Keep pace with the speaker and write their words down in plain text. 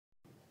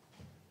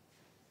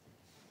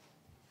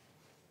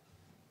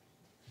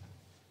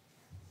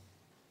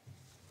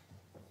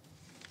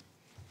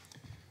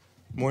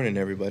Morning,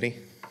 everybody.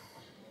 I'd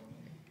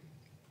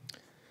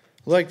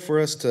like for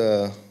us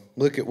to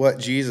look at what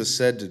Jesus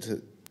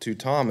said to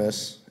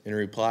Thomas in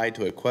reply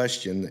to a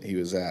question that he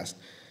was asked.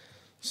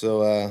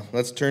 So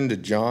let's turn to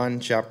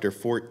John chapter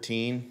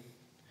 14,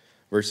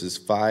 verses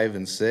 5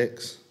 and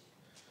 6.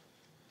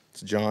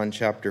 It's John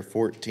chapter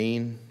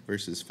 14,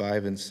 verses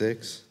 5 and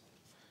 6.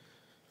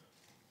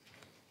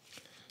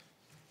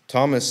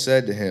 Thomas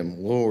said to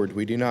him, "Lord,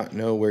 we do not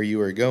know where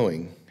you are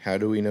going. How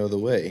do we know the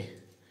way?"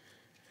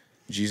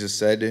 Jesus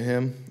said to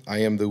him,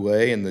 "I am the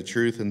way and the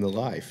truth and the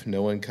life.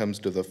 No one comes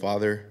to the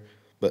Father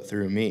but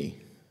through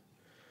me."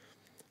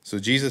 So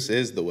Jesus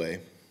is the way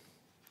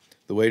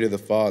to the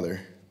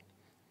Father.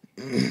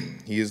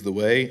 He is the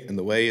way, and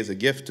the way is a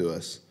gift to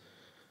us.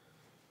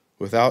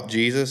 Without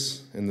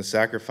Jesus and the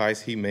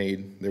sacrifice he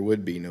made, there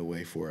would be no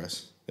way for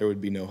us. There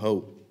would be no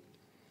hope.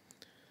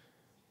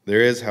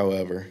 There is,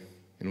 however,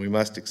 and we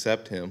must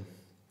accept him,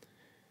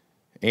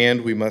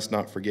 and we must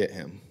not forget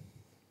him.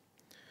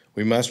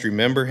 We must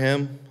remember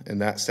him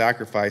and that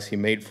sacrifice he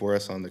made for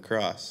us on the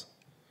cross.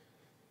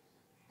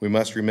 We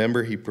must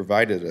remember he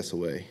provided us a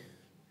way.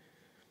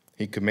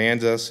 He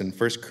commands us in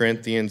 1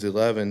 Corinthians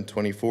 11,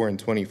 24 and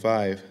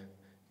 25,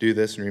 "Do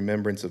this in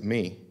remembrance of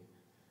me."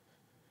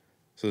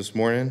 So this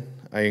morning,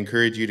 I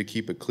encourage you to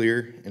keep a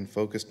clear and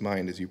focused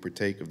mind as you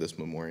partake of this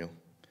memorial.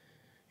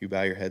 You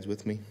bow your heads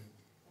with me.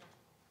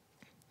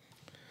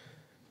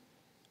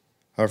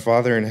 Our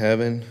Father in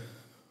heaven,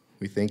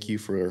 we thank you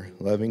for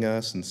loving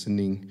us and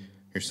sending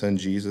your Son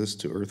Jesus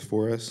to earth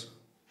for us.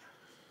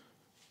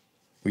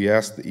 We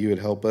ask that you would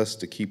help us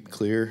to keep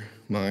clear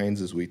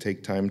minds as we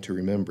take time to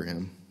remember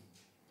him.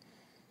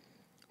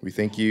 We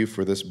thank you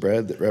for this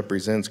bread that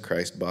represents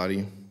Christ's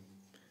body,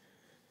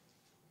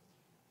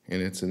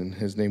 and it's in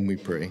his name we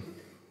pray.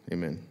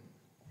 Amen.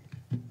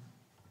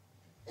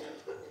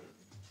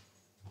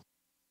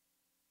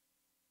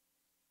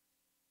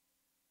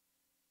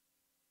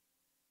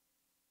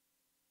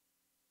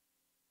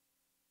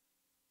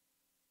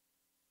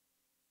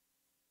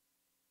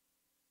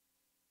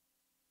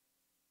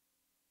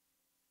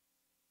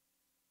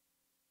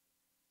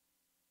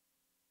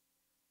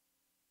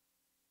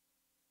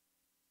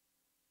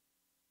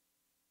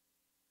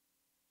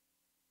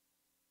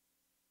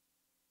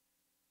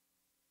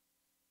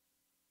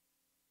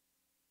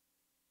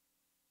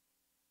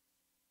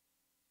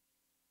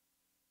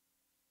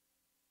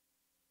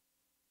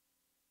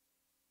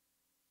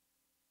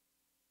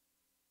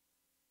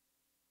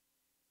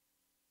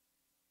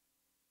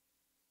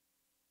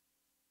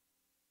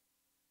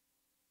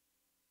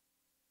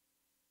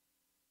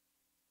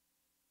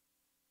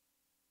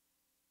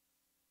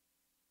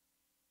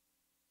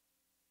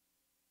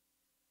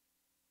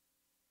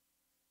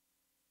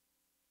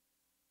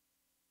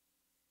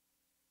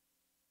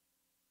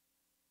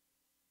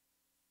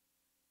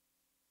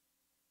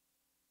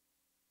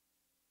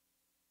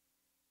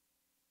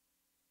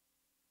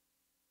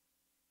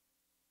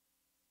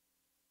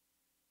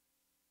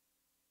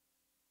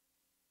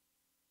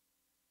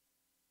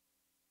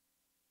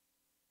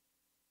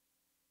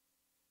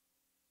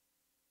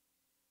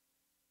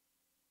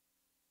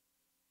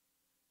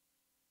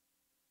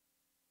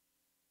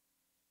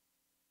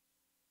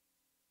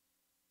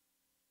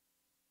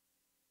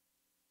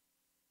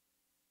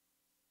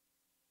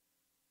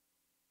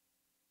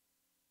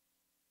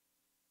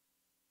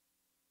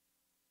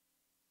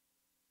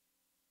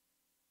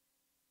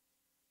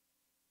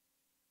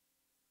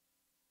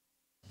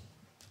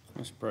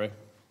 Let's pray.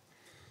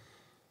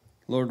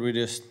 Lord, we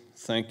just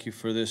thank you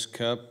for this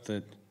cup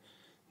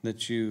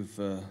that you've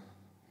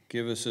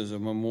given us as a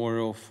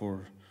memorial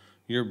for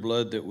your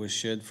blood that was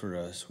shed for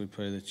us. We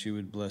pray that you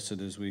would bless it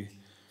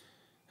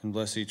and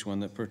bless each one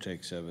that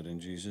partakes of it.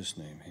 In Jesus'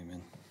 name,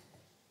 amen.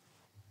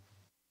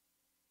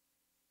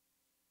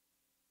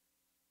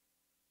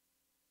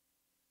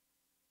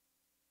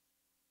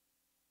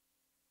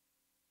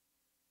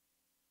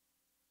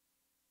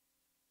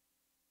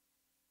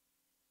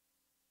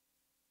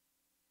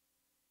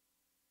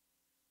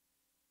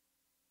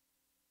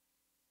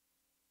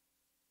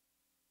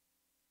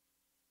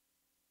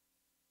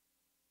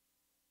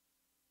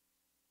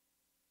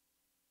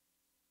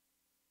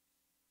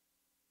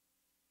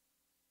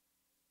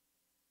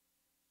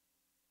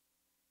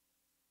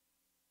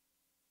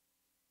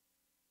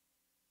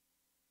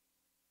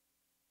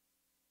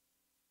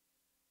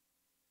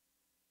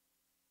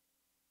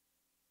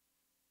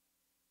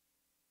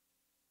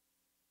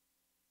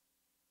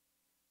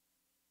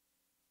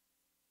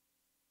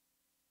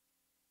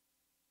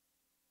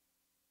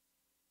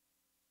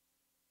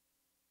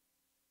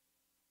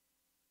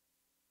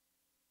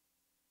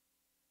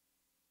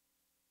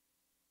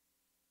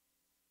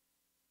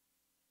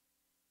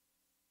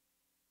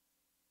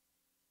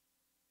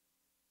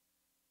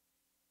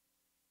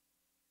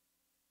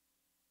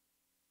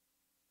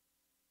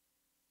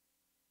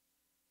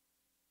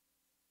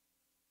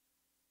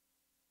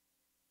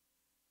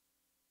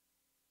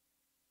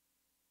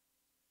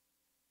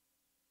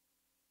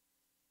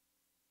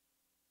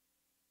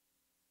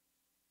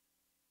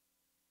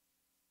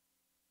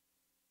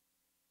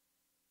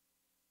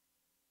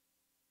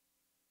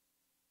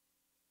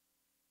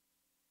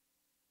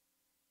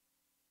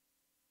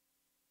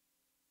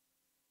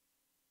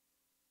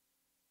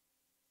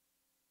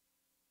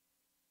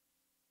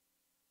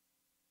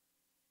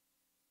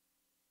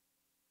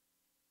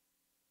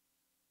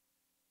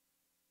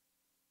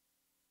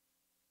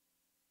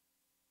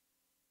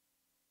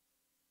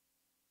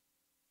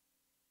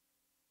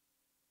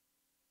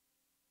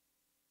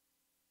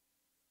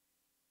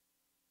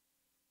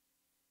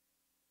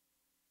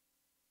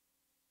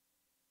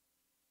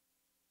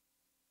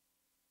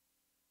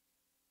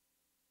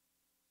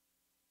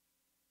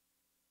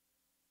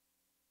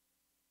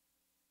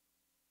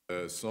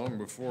 The song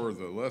before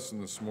the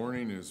lesson this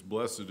morning is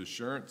Blessed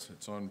Assurance.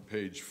 It's on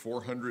page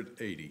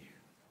 480.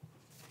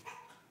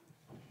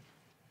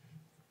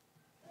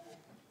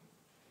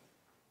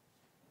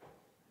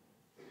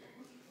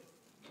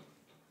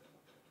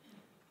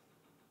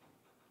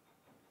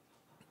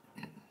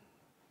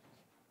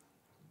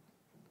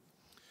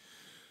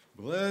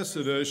 Blessed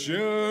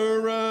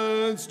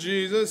assurance,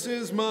 Jesus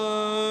is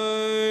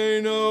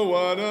mine. Oh,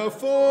 what a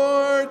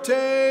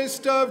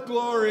foretaste of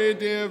glory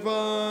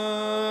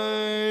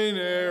divine,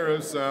 heir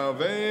of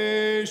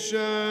salvation,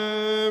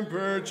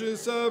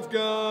 purchase of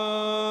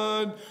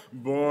God,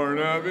 born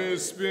of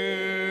his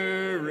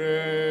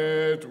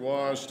Spirit,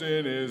 washed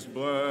in his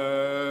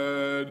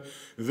blood.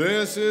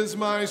 This is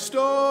my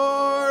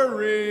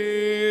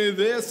story,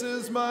 this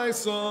is my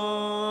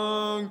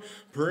song,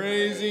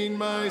 praising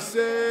my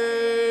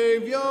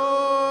Savior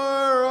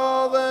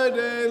all the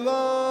day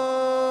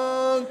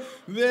long.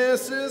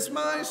 This is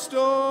my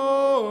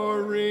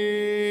story,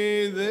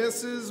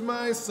 this is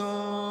my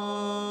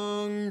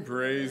song,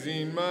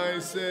 praising my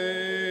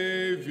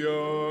Savior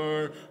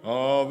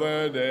all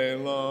the day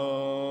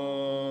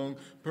long.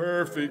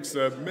 Perfect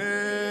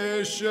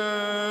submission,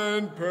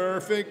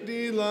 perfect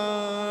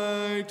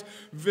delight,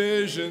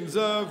 visions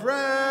of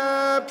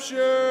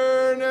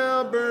rapture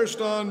now burst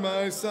on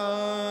my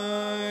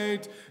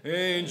sight.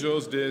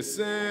 Angels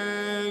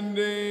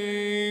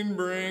descending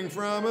bring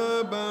from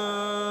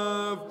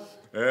above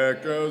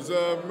echoes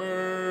of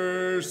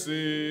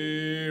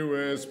mercy,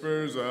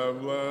 whispers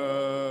of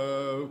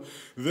love.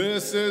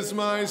 This is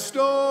my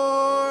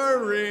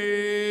story,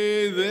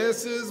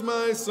 this is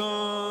my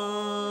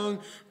song,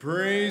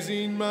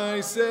 praising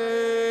my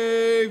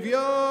Savior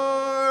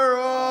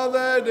all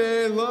the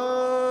day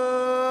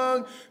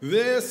long.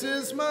 This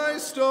is my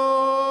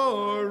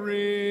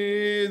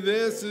story,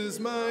 this is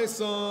my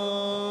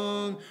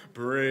song,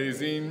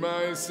 praising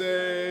my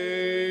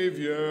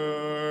Savior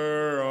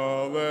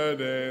all the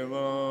day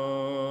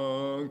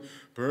long.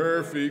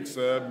 Perfect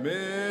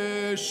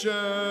submission,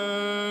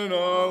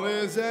 all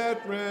is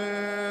at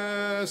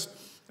rest.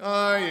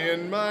 I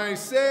in my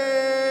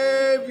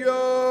Savior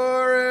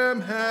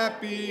am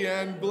happy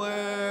and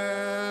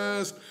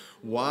blessed,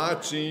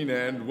 watching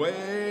and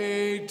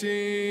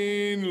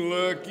waiting,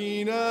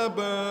 looking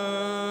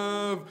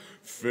above,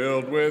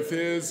 filled with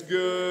his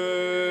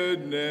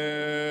goodness,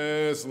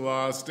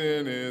 lost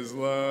in his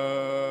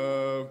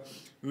love.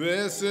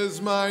 This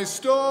is my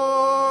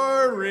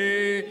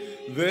story,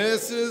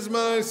 this is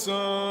my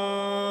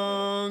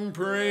song,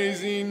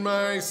 praising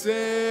my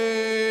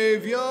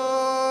Savior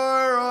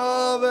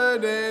all the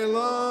day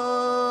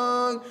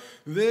long.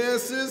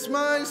 This is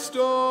my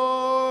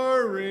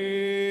story,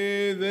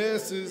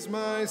 this is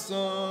my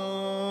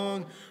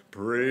song,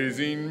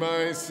 praising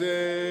my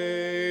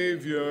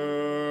Savior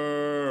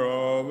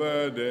all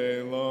the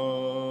day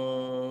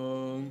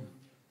long.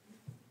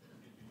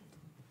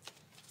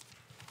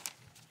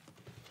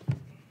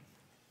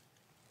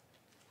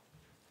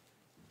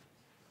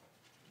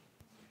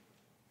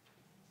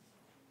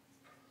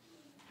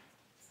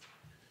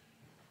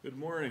 Good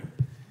morning.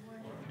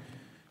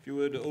 If you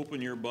would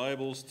open your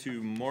Bibles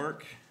to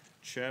Mark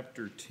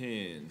chapter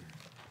 10.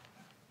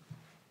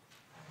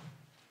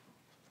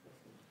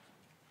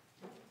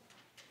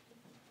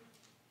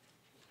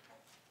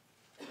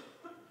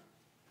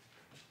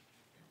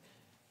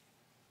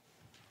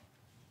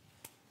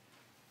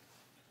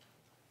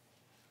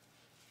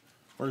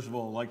 First of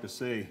all, I'd like to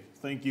say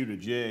thank you to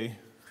Jay.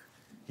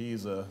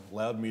 He's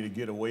allowed me to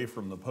get away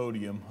from the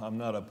podium. I'm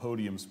not a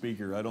podium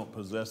speaker. I don't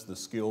possess the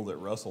skill that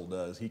Russell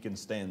does. He can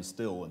stand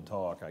still and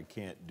talk. I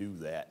can't do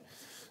that.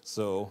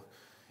 So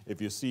if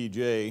you see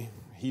Jay,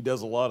 he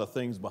does a lot of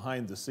things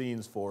behind the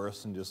scenes for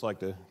us, and just like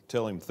to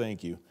tell him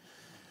thank you.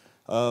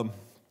 Book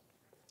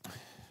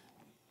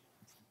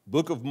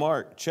of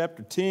Mark,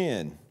 chapter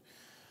 10,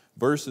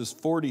 verses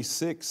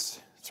 46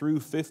 through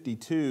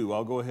 52.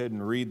 I'll go ahead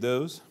and read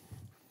those.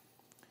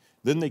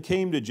 Then they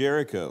came to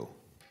Jericho.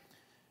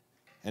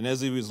 And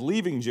as he was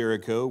leaving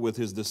Jericho with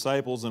his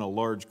disciples and a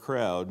large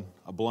crowd,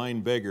 a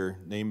blind beggar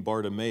named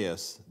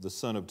Bartimaeus, the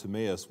son of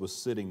Timaeus, was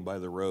sitting by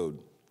the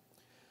road.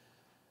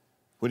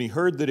 When he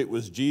heard that it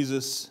was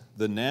Jesus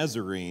the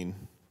Nazarene,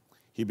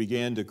 he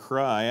began to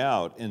cry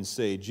out and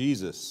say,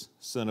 "Jesus,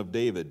 Son of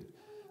David,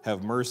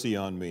 have mercy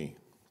on me."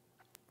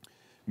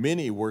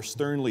 Many were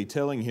sternly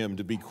telling him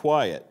to be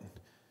quiet,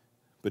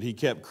 but he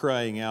kept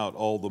crying out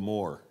all the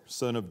more,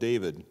 "Son of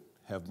David,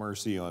 have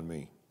mercy on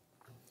me."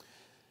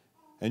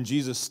 And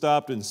Jesus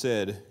stopped and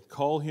said,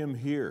 "Call him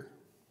here."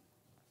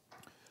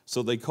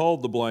 So they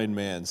called the blind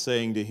man,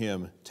 saying to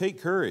him, "Take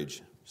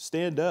courage,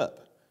 stand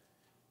up.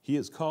 He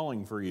is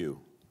calling for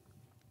you."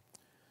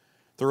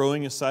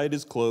 Throwing aside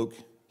his cloak,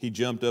 he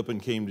jumped up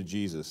and came to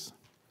Jesus.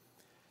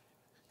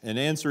 And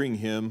answering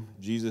him,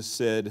 Jesus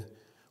said,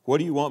 "What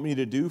do you want me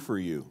to do for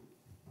you?"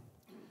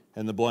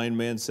 And the blind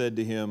man said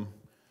to him,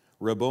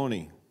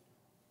 "Rabboni,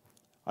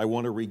 I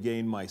want to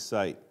regain my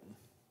sight."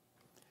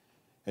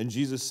 And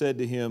Jesus said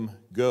to him,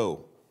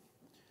 "Go,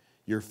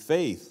 your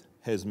faith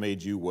has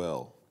made you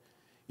well."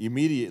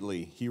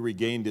 Immediately he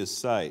regained his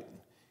sight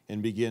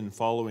and begin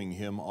following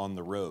him on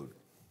the road.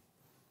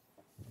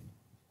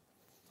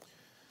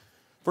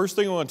 First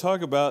thing I want to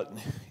talk about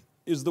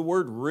is the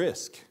word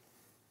risk.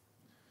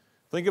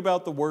 Think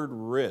about the word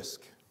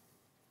risk.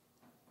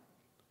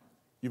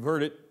 You've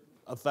heard it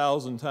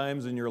 1,000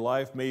 times in your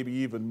life, maybe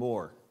even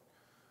more.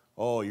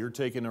 Oh, you're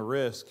taking a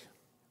risk.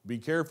 Be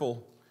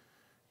careful.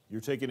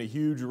 You're taking a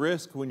huge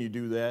risk when you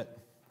do that.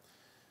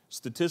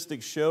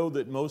 Statistics show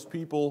that most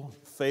people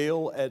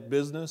fail at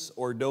business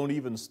or don't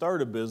even start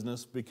a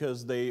business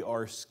because they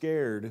are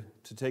scared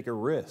to take a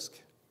risk.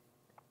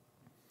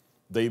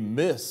 They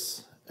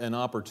miss an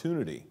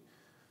opportunity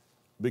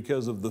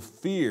because of the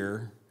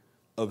fear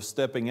of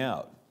stepping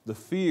out, the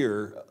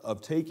fear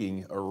of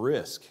taking a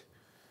risk.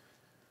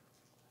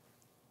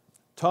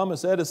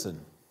 Thomas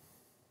Edison,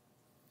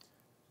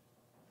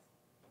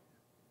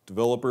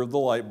 developer of the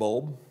light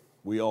bulb,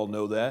 we all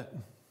know that.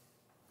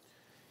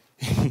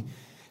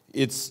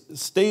 It's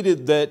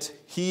stated that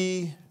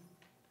he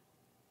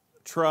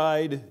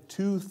tried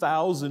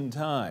 2,000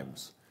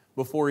 times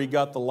before he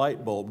got the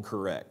light bulb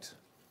correct.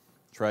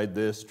 Tried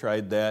this,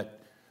 tried that.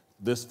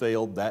 This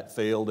failed, that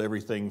failed,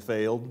 everything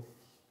failed.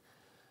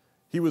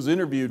 He was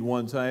interviewed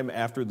one time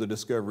after the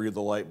discovery of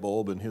the light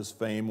bulb, and his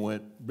fame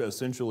went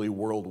essentially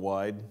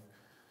worldwide.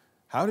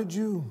 How did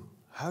you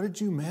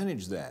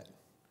manage that?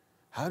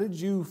 How did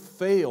you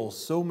fail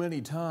so many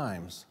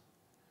times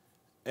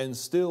and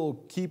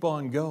still keep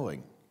on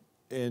going?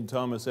 And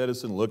Thomas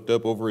Edison looked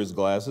up over his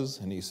glasses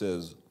and he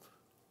says,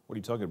 "What are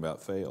you talking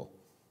about, fail?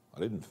 I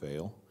didn't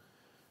fail.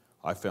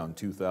 I found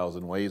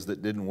 2,000 ways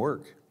that didn't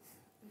work."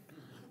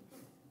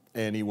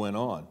 And he went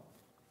on.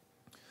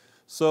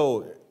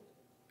 So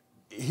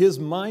his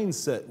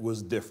mindset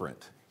was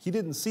different. He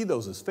didn't see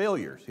those as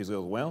failures. He says,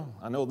 "Well,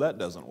 I know that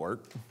doesn't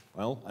work.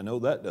 Well, I know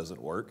that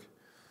doesn't work."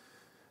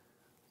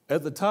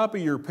 At the top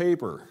of your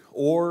paper,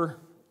 or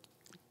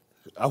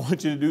I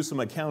want you to do some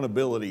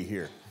accountability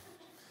here.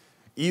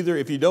 Either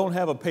if you don't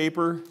have a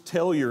paper,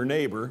 tell your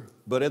neighbor,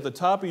 but at the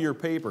top of your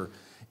paper,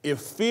 if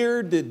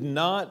fear did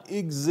not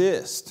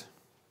exist,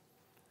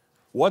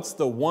 what's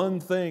the one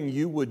thing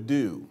you would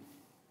do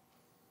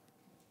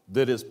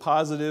that is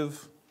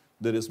positive,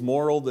 that is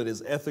moral, that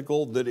is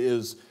ethical, that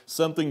is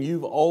something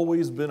you've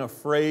always been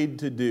afraid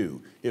to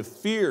do? If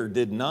fear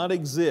did not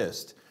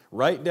exist,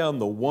 write down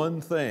the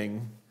one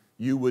thing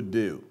you would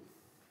do.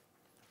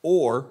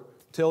 Or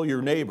tell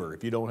your neighbor,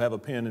 if you don't have a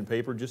pen and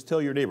paper, just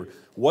tell your neighbor,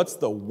 what's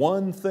the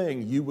one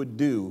thing you would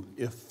do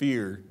if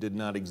fear did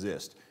not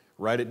exist?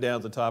 Write it down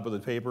at the top of the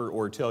paper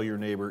or tell your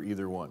neighbor,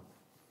 either one.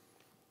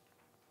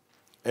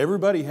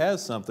 Everybody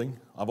has something.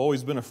 I've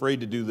always been afraid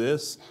to do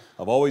this.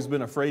 I've always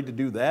been afraid to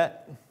do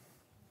that.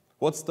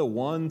 What's the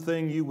one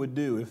thing you would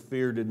do if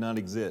fear did not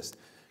exist?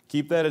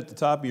 Keep that at the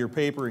top of your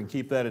paper and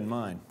keep that in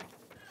mind.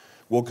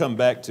 We'll come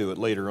back to it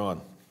later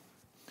on.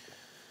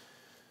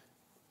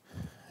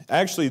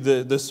 Actually,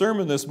 the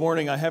sermon this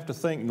morning I have to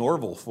thank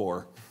Norville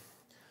for.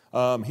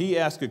 He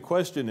asked a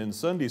question in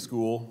Sunday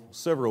school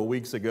several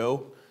weeks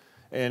ago,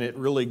 and it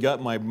really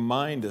got my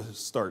mind to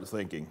start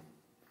thinking.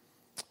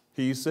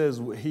 He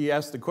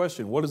asked the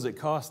question, what does it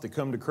cost to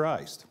come to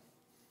Christ?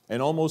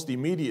 And almost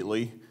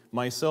immediately,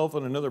 myself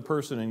and another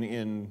person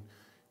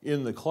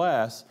in the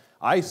class,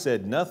 I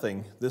said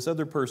nothing. This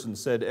other person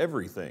said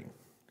everything.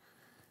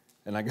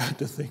 And I got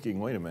to thinking,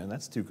 wait a minute,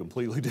 that's two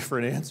completely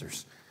different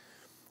answers.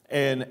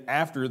 And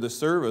after the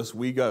service,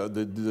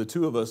 the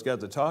two of us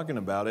got to talking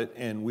about it,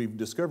 and we've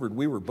discovered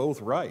we were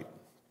both right.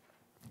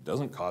 It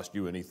doesn't cost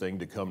you anything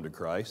to come to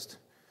Christ,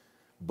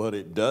 but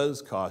it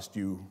does cost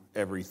you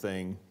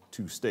everything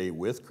to stay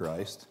with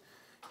Christ.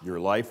 Your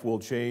life will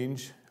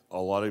change. A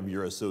lot of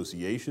your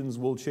associations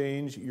will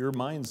change. Your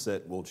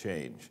mindset will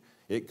change.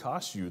 It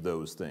costs you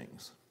those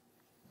things.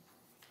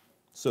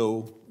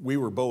 So we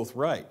were both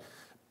right.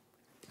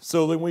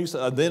 So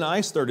then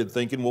I started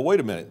thinking, well, wait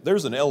a minute.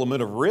 There's an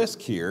element of risk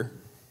here.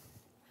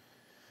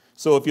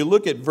 So if you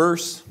look at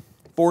verse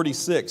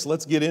 46,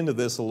 let's get into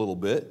this a little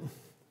bit.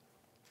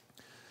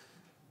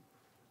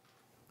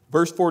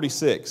 Verse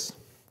 46.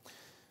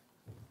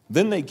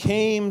 Then they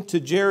came to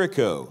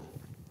Jericho.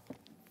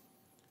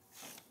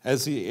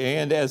 As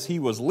he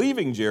was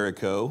leaving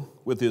Jericho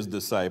with his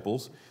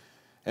disciples,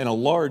 and a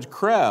large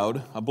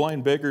crowd, a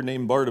blind beggar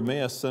named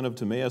Bartimaeus, son of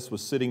Timaeus,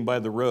 was sitting by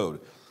the road.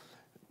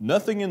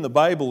 Nothing in the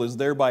Bible is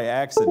there by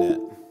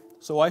accident.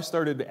 So I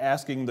started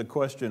asking the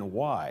question,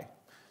 why?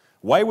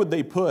 Why would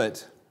they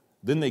put,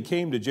 then they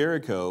came to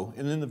Jericho,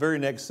 and then the very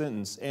next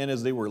sentence, and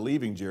as they were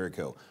leaving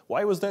Jericho?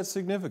 Why was that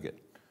significant?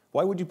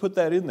 Why would you put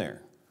that in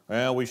there?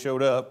 Well, we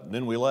showed up, and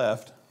then we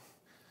left.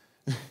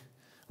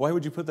 Why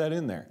would you put that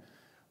in there?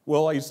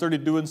 Well, I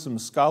started doing some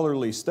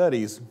scholarly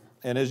studies,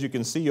 and as you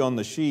can see on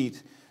the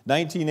sheet,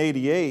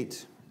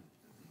 1988,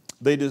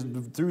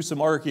 through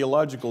some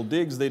archaeological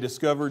digs, they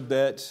discovered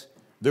that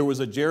there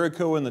was a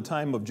Jericho in the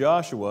time of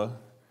Joshua,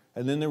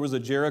 and then there was a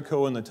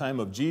Jericho in the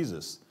time of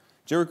Jesus.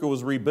 Jericho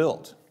was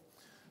rebuilt.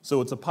 So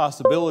it's a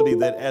possibility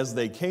that as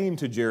they came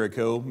to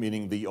Jericho,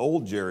 meaning the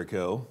old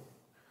Jericho,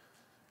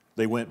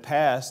 They went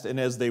past, and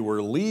as they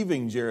were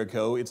leaving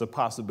Jericho, it's a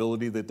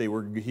possibility that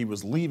he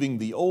was leaving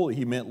the old,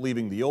 he meant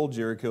leaving the old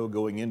Jericho,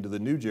 going into the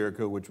new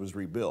Jericho, which was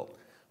rebuilt.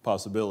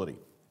 Possibility.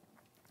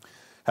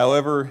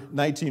 However,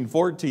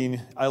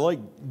 1914, I like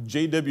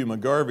J.W.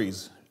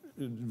 McGarvey's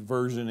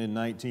version in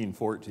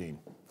 1914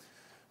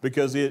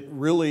 because it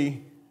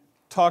really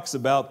talks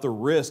about the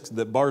risks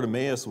that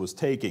Bartimaeus was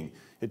taking.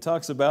 It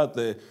talks about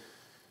the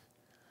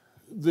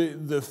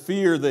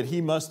fear that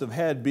he must have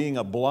had being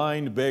a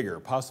blind beggar,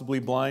 possibly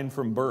blind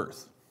from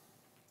birth.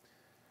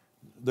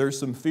 There's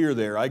some fear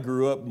there. I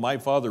grew up, my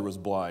father was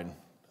blind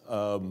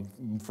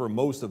for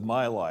most of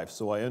my life,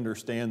 so I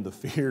understand the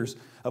fears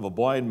of a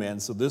blind man.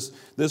 So this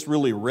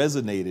really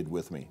resonated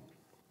with me.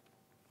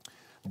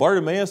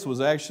 Bartimaeus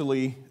was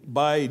actually,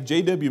 by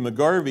J.W.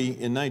 McGarvey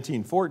in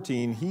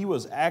 1914, he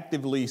was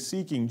actively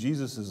seeking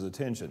Jesus'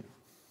 attention.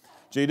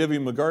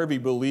 J.W.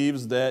 McGarvey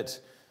believes that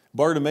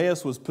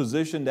Bartimaeus was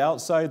positioned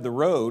outside the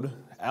road,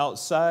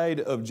 outside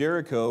of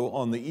Jericho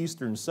on the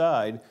eastern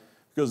side,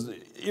 because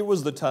it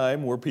was the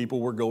time where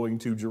people were going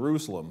to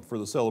Jerusalem for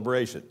the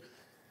celebration.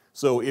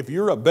 So if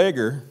you're a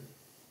beggar,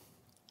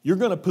 you're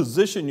going to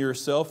position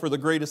yourself for the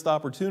greatest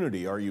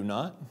opportunity, are you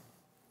not?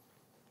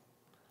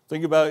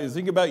 Think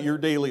about your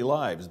daily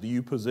lives. Do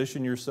you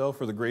position yourself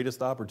for the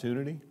greatest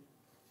opportunity?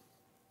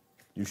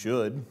 You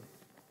should.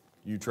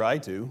 You try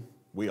to.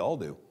 We all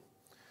do.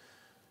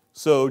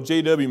 So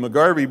J.W.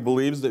 McGarvey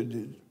believes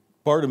that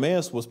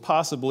Bartimaeus was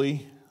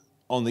possibly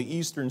on the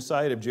eastern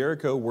side of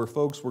Jericho where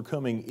folks were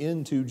coming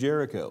into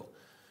Jericho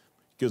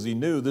because he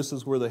knew this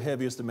is where the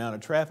heaviest amount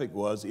of traffic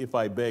was. If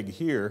I beg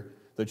here,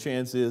 the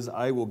chance is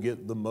I will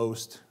get the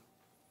most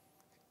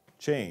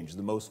change,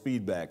 the most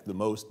feedback, the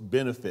most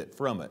benefit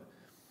from it.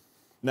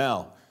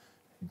 Now,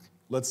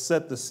 let's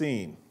set the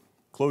scene.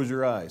 Close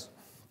your eyes.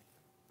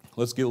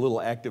 Let's get a little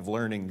active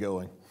learning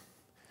going.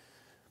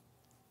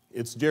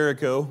 It's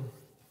Jericho.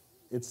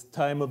 It's the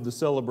time of the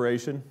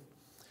celebration.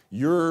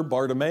 You're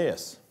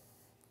Bartimaeus.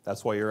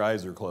 That's why your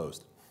eyes are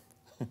closed.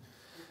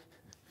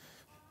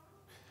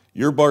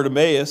 You're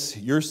Bartimaeus.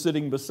 You're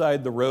sitting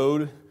beside the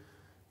road,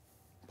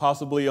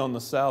 possibly on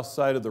the south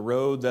side of the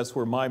road. That's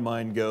where my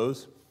mind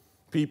goes.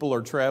 People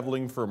are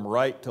traveling from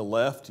right to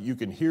left. You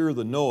can hear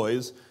the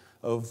noise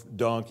of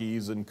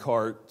donkeys and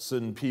carts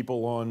and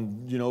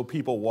people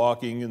people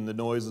walking and the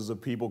noises of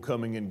people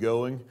coming and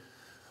going.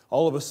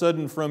 All of a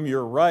sudden, from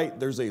your right,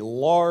 there's a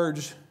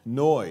large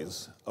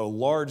noise, a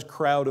large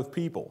crowd of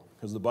people,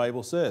 because the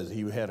Bible says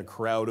he had a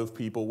crowd of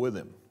people with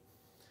him.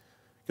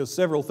 Because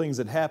several things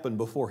had happened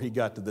before he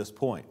got to this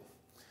point.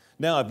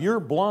 Now, if you're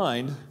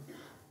blind,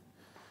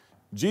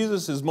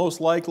 Jesus is most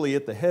likely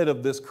at the head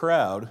of this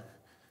crowd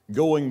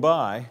going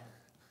by.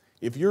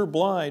 If you're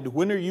blind,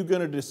 when are you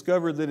going to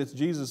discover that it's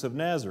Jesus of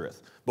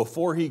Nazareth?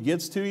 Before he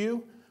gets to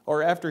you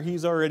or after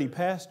he's already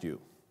passed you?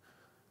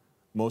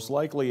 Most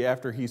likely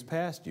after he's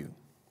passed you.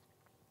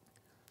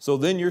 So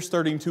then you're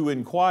starting to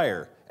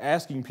inquire,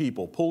 asking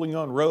people, pulling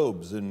on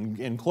robes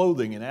and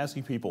clothing and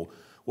asking people,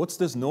 what's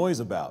this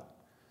noise about?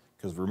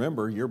 Because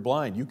remember, you're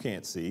blind, you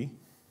can't see.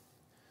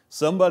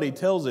 Somebody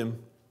tells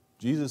him,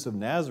 Jesus of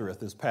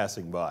Nazareth is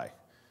passing by.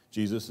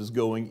 Jesus is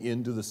going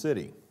into the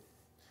city.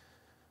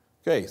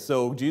 Okay,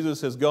 so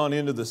Jesus has gone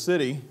into the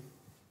city,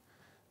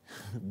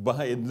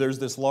 and there's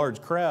this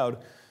large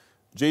crowd.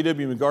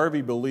 J.W.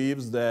 McGarvey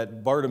believes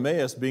that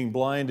Bartimaeus, being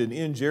blind and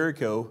in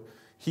Jericho,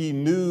 he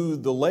knew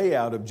the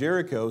layout of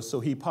Jericho, so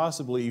he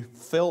possibly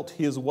felt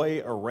his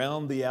way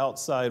around the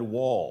outside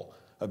wall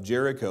of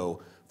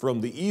Jericho from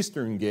the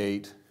eastern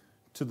gate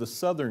to the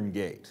southern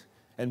gate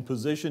and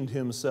positioned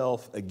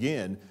himself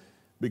again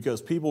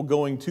because people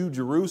going to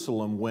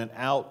Jerusalem went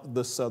out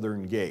the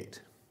southern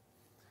gate.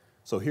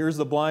 So here's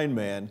the blind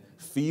man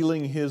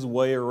feeling his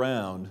way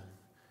around.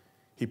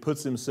 He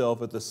puts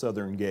himself at the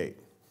southern gate.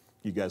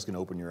 You guys can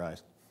open your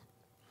eyes.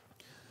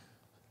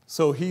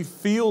 So he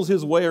feels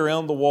his way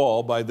around the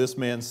wall by this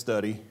man's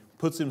study,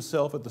 puts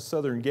himself at the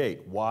southern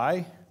gate.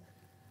 Why?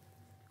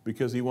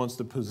 Because he wants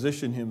to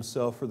position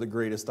himself for the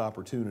greatest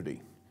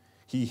opportunity.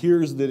 He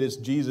hears that it's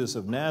Jesus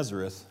of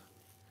Nazareth,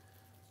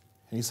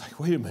 and he's like,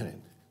 wait a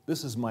minute,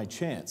 this is my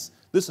chance.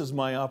 This is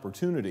my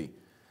opportunity.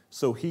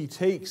 So he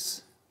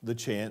takes the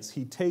chance,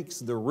 he takes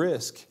the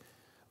risk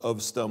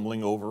of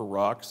stumbling over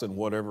rocks and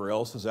whatever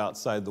else is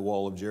outside the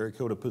wall of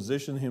Jericho to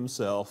position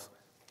himself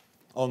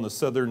on the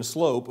southern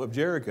slope of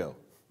Jericho.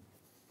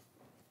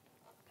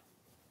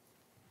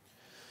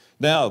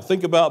 Now,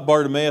 think about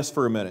Bartimaeus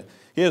for a minute.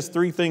 He has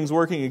three things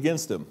working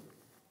against him.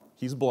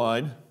 He's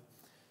blind,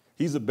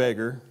 he's a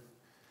beggar,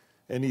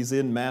 and he's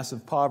in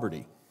massive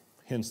poverty,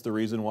 hence the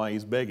reason why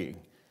he's begging.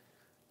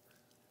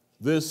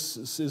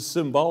 This is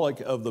symbolic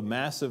of the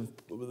massive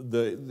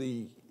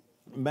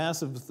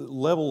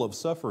level of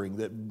suffering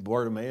that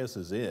Bartimaeus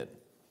is in,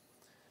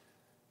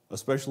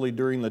 especially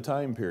during the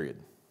time period.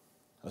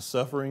 A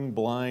suffering,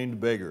 blind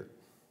beggar.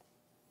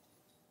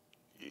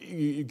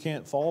 You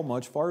can't fall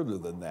much farther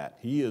than that.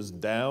 He is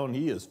down,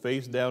 he is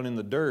face down in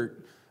the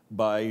dirt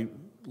by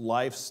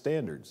life's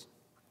standards.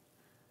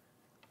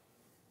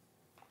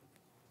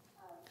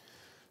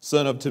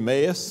 son of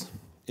Timaeus,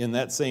 in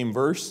that same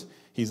verse.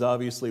 He's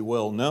obviously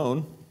well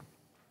known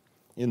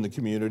in the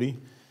community.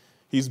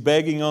 He's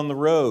begging on the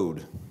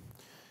road.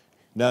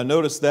 Now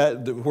notice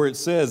that where it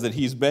says that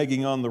he's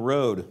begging on the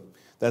road,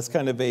 that's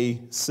kind of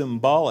a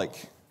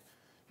symbolic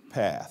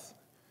path.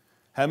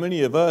 How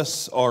many of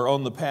us are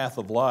on the path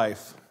of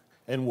life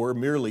and we're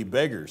merely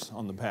beggars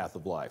on the path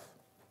of life?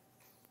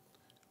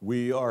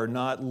 We are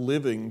not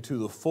living to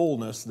the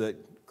fullness that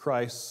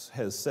Christ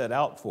has set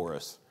out for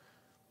us.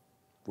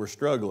 We're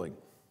struggling.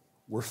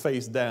 We're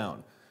face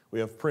down. We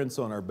have prints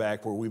on our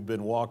back where we've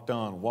been walked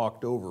on,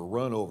 walked over,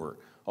 run over,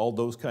 all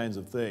those kinds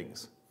of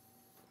things.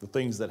 The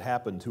things that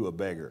happen to a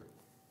beggar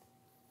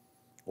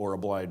or a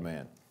blind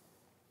man.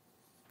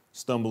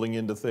 Stumbling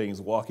into things,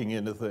 walking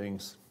into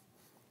things.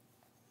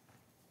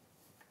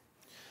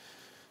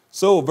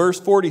 So, verse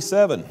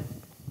 47.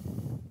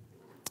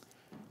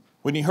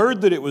 When he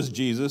heard that it was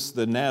Jesus,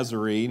 the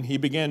Nazarene, he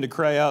began to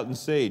cry out and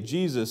say,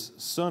 Jesus,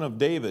 Son of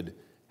David,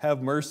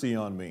 have mercy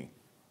on me.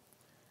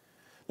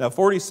 Now,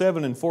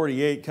 47 and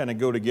 48 kind of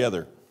go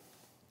together.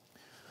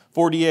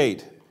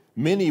 48,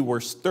 many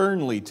were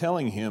sternly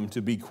telling him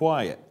to be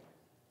quiet,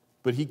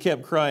 but he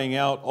kept crying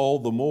out all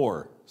the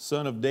more,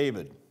 Son of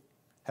David,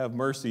 have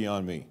mercy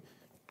on me.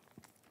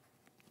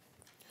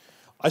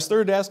 I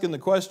started asking the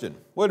question,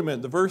 wait a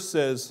minute, the verse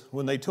says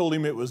when they told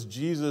him it was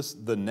Jesus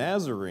the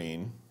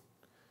Nazarene,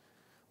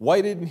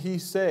 why didn't he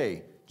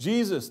say,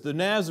 Jesus the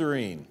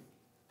Nazarene,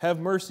 have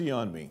mercy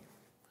on me?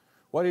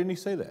 Why didn't he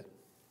say that?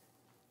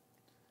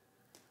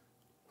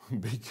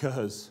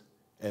 Because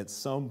at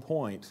some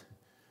point,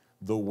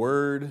 the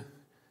word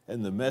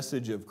and the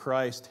message of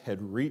Christ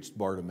had reached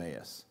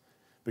Bartimaeus,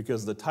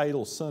 because the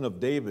title Son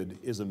of David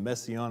is a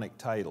messianic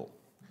title.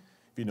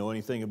 If you know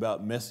anything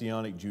about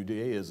Messianic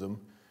Judaism,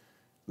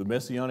 the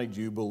Messianic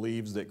Jew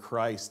believes that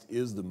Christ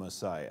is the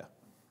Messiah.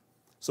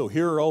 So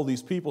here are all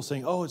these people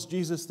saying, oh, it's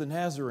Jesus the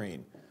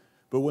Nazarene.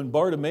 But when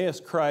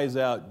Bartimaeus cries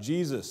out,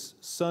 Jesus,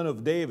 Son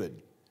of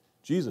David,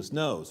 Jesus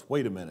knows,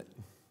 wait a minute,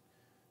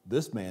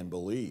 this man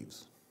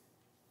believes.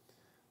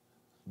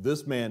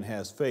 This man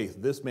has faith.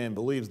 This man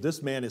believes.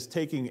 This man is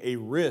taking a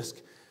risk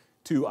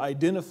to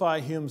identify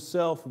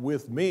himself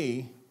with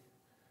me,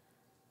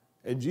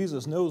 and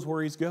Jesus knows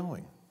where he's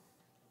going.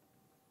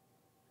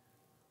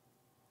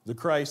 The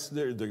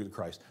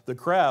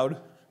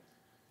crowd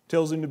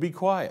tells him to be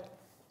quiet.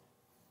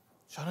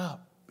 Shut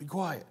up, be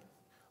quiet.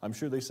 I'm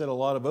sure they said a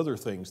lot of other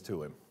things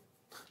to him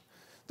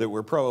that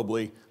were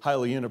probably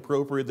highly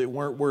inappropriate, that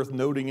weren't worth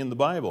noting in the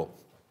Bible.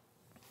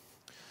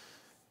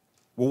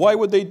 Well, why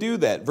would they do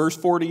that? Verse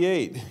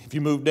 48, if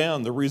you move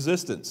down, the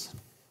resistance.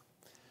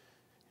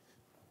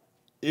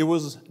 It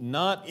was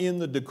not in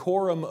the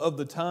decorum of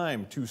the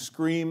time to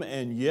scream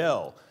and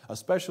yell,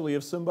 especially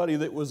if somebody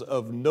that was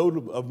of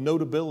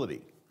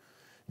notability.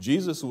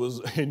 Jesus was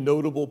a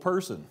notable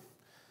person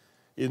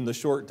in the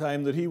short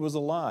time that he was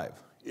alive.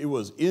 It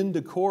was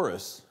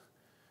indecorous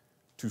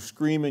to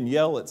scream and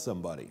yell at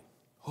somebody.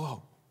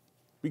 Oh,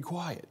 be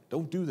quiet.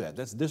 Don't do that.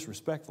 That's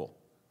disrespectful.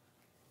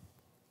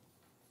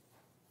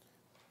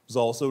 It was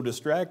also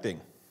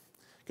distracting,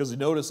 because you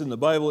notice in the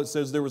Bible it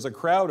says there was a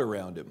crowd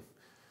around him.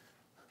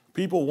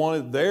 People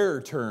wanted their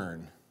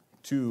turn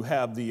to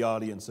have the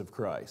audience of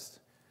Christ.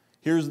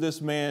 Here's this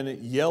man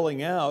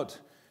yelling out.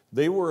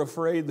 They were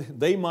afraid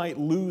they might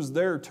lose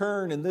their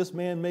turn and this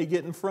man may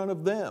get in front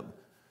of them.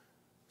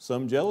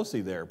 Some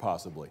jealousy there,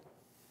 possibly.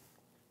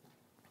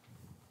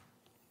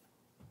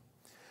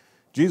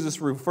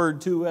 Jesus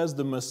referred to as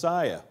the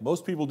Messiah.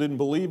 Most people didn't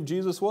believe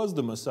Jesus was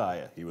the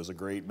Messiah. He was a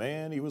great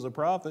man, he was a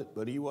prophet,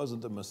 but he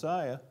wasn't the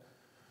Messiah.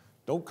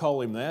 Don't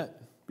call him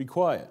that. Be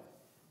quiet.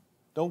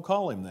 Don't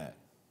call him that.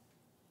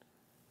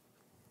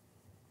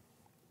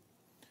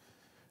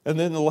 And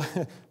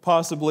then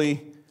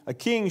possibly a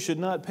king should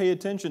not pay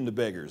attention to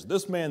beggars.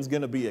 This man's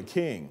going to be a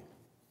king.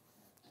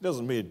 He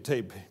doesn't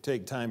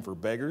take time for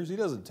beggars. He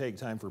doesn't take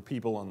time for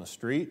people on the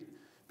street.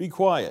 Be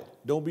quiet.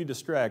 Don't be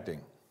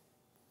distracting.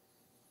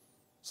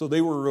 So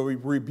they were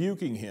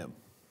rebuking him.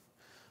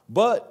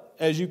 But,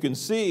 as you can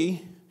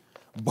see,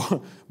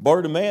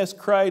 Bartimaeus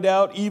cried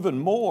out even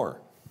more.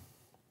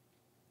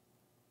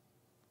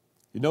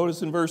 You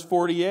notice in verse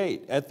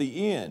 48, at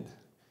the end,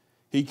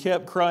 he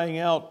kept crying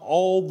out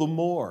all the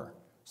more,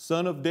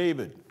 Son of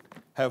David,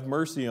 have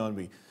mercy on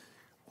me.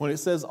 When it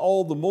says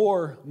all the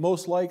more,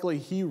 most likely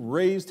he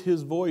raised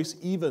his voice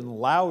even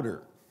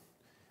louder,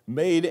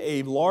 made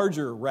a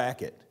larger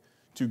racket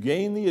to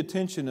gain the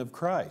attention of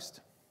Christ.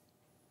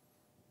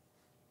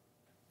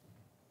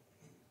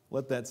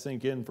 Let that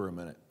sink in for a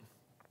minute.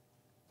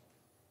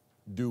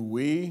 Do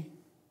we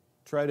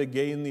try to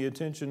gain the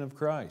attention of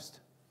Christ?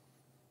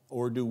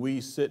 Or do we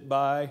sit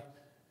by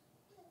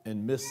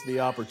and miss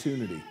the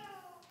opportunity?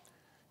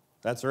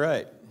 That's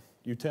right.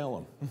 You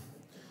tell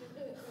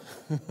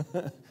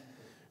them.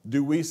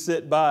 Do we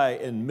sit by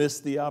and miss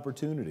the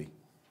opportunity?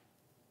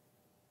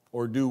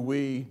 Or do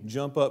we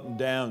jump up and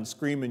down,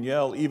 scream and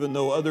yell, even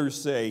though others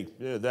say,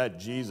 yeah, that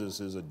Jesus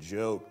is a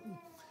joke.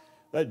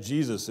 That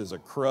Jesus is a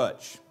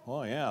crutch.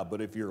 Oh yeah,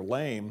 but if you're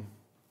lame,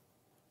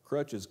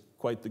 crutch is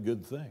quite the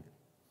good thing.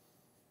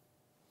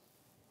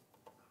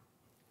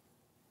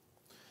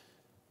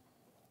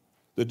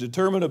 The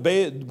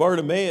determined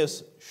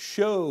Bartimaeus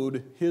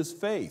showed his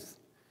faith.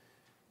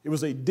 It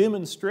was a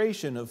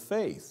demonstration of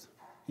faith.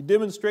 He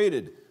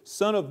demonstrated,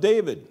 Son of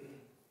David,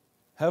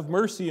 have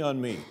mercy on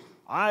me.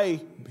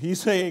 He's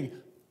saying,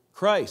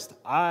 Christ,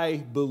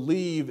 I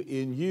believe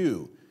in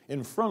you.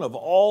 In front of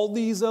all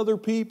these other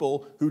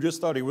people who just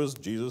thought he was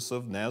Jesus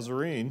of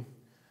Nazarene.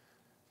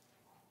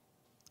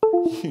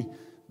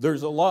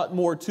 There's a lot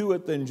more to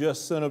it than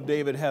just Son of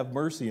David, have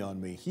mercy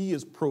on me. He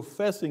is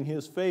professing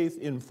his faith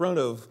in front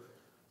of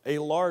a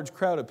large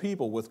crowd of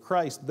people with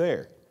Christ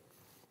there.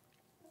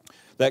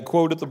 That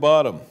quote at the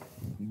bottom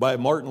by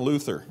Martin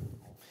Luther,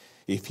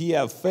 if ye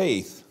have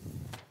faith,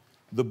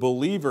 the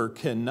believer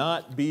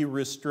cannot be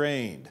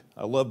restrained.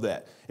 I love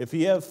that. If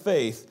ye have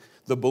faith,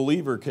 the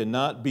believer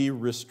cannot be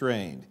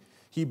restrained.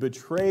 He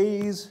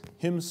betrays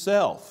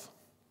himself.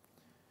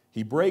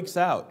 He breaks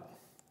out.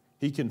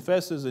 He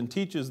confesses and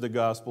teaches the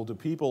gospel to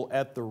people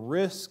at the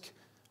risk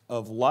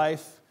of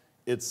life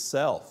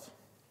itself.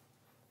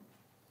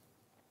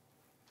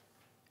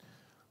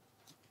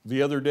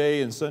 The other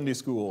day in Sunday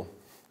school,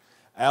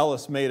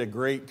 Alice made a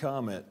great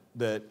comment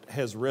that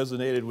has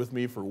resonated with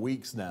me for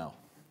weeks now.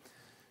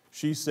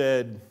 She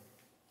said,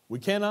 we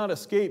cannot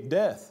escape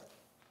death,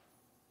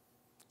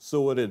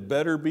 so it had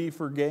better be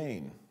for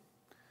gain.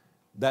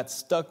 That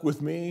stuck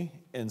with me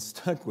and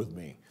stuck with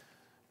me.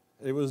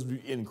 It was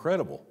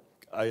incredible.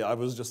 I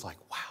was just like,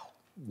 wow,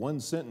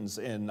 one sentence,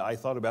 and I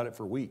thought about it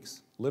for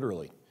weeks,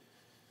 literally.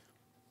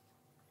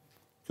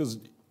 Because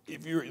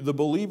the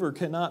believer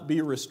cannot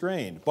be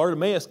restrained.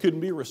 Bartimaeus couldn't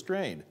be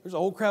restrained. There's a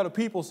whole crowd of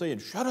people saying,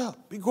 shut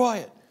up, be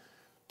quiet,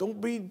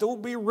 don't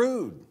be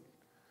rude.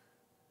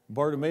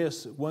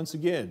 Bartimaeus, once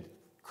again,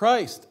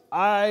 Christ,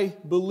 I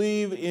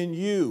believe in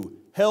you,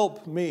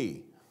 help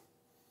me.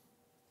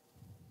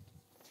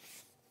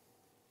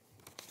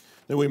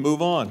 Then we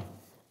move on.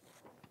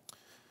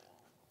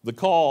 The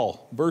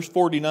call, verse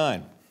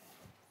 49.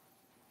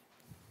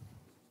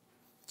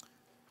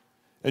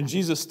 And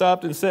Jesus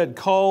stopped and said,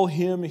 call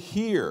him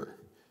here.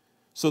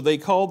 So they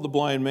called the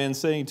blind man,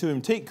 saying to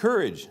him, take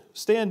courage,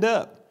 stand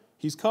up.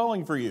 He's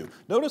calling for you.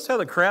 Notice how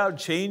the crowd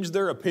changed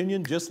their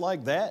opinion just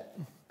like that?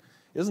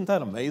 Isn't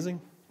that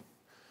amazing?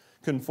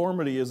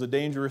 Conformity is a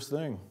dangerous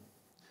thing.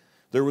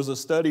 There was a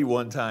study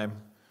one time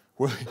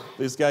where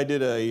this guy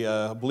did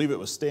I believe it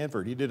was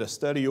Stanford, he did a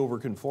study over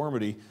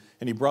conformity,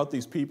 and he brought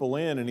these people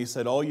in and he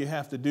said, all you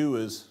have to do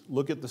is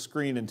look at the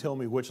screen and tell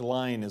me which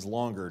line is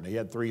longer. And he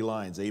had 3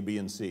 lines, A, B,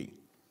 and C.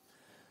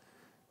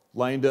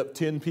 Lined up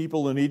 10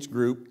 people in each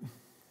group,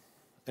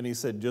 and he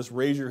said, just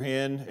raise your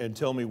hand and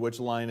tell me which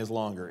line is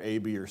longer, A,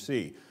 B, or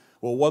C.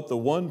 Well, what the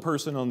one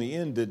person on the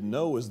end didn't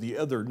know is the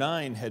other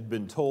 9 had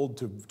been told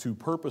to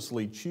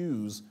purposely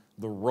choose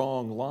the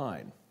wrong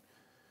line.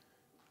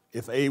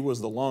 If A was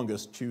the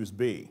longest, choose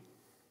B.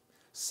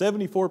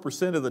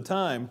 74% of the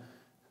time,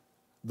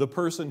 the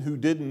person who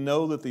didn't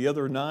know that the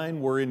other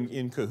 9 were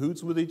in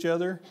cahoots with each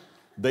other,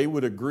 they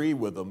would agree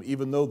with them,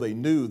 even though they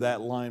knew that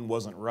line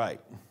wasn't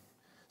right.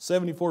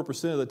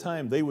 74% of the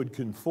time, they would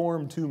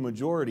conform to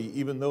majority,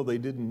 even though they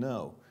didn't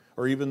know.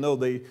 Or even though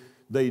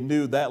they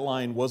knew that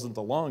line wasn't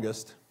the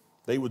longest,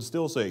 they would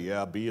still say,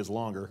 yeah, B is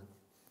longer.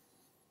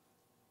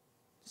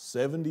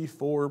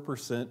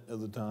 74%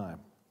 of the time.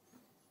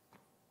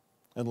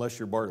 Unless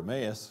you're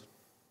Bartimaeus,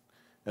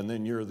 and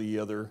then you're the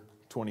other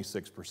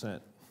 26%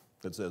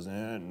 that says,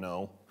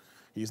 no,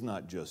 he's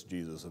not just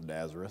Jesus of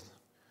Nazareth.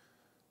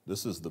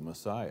 This is the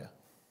Messiah.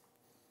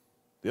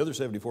 The other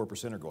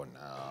 74% are going,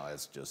 no,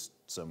 it's just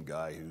some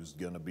guy who's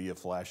going to be a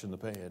flash in the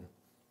pan.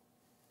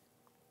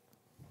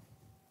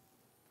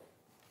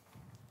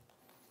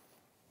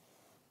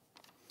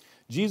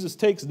 Jesus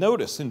takes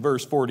notice in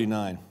verse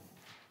 49.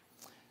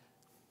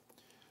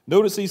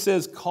 Notice he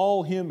says,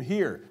 call him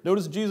here.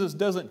 Notice Jesus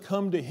doesn't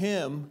come to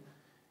him.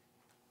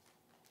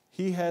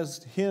 He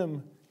has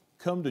him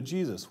come to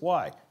Jesus.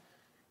 Why?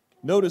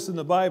 Notice in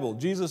the Bible,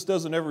 Jesus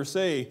doesn't ever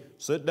say,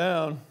 sit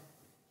down,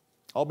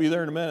 I'll be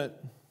there in a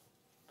minute.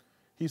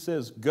 He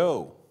says,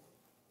 go.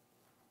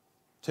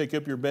 Take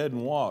up your bed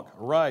and walk.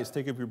 Arise,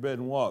 take up your bed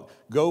and walk.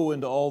 Go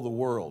into all the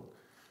world.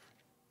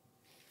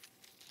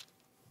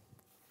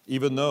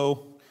 Even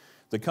though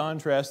the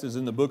contrast is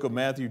in the book of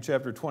Matthew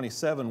chapter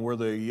 27, where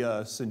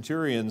the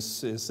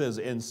centurions, it says,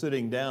 and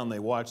sitting down, they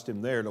watched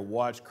him there to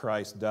watch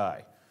Christ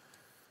die.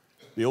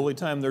 The only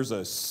time there's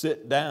a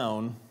sit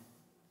down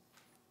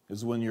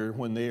is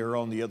when they are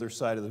on the other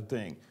side of the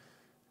thing.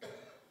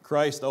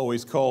 Christ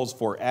always calls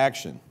for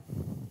action.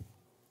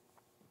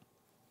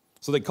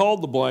 So they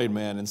called the blind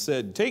man and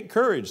said, take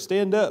courage,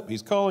 stand up,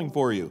 he's calling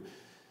for you.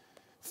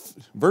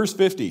 Verse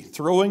 50,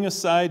 throwing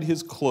aside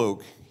his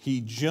cloak,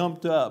 he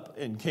jumped up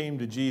and came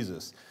to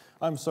Jesus.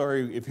 I'm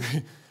sorry,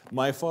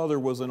 my father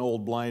was an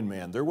old blind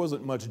man. There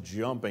wasn't much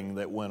jumping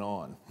that went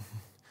on.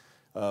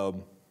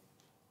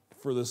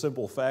 For the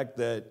simple fact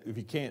that if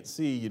you can't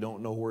see, you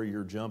don't know where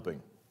you're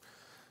jumping.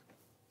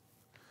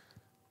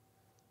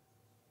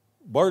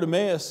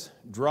 Bartimaeus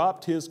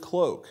dropped his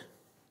cloak.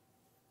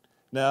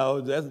 Now,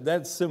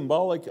 that's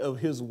symbolic of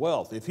his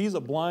wealth. If he's a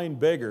blind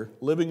beggar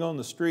living on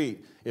the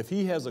street, if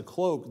he has a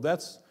cloak,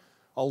 that's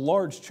a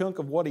large chunk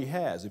of what he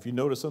has. If you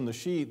notice on the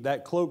sheet,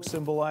 that cloak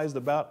symbolized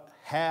about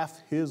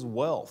half his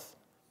wealth,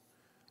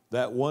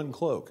 that one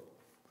cloak.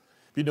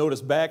 If you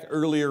notice back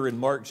earlier in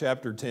Mark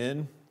chapter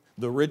 10,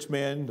 the rich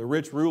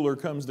ruler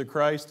comes to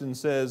Christ and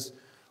says,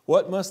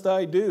 "What must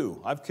I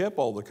do? I've kept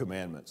all the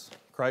commandments."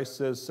 Christ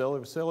says,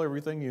 sell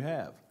everything you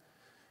have.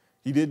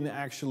 He didn't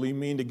actually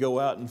mean to go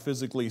out and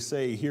physically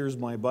say, "Here's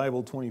my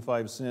Bible,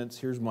 25 cents,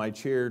 here's my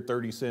chair,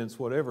 30 cents,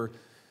 whatever."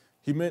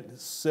 He meant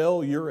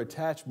sell your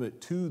attachment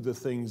to the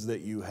things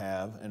that you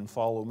have and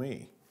follow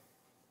me.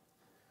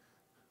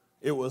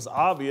 It was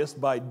obvious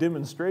by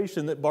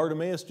demonstration that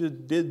Bartimaeus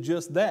did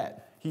just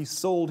that. He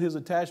sold his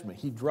attachment.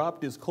 He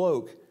dropped his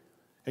cloak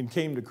and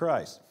came to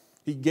Christ.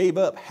 He gave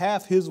up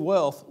half his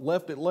wealth,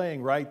 left it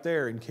laying right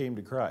there, and came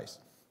to Christ.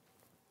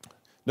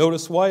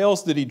 Notice, why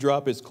else did he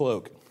drop his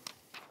cloak?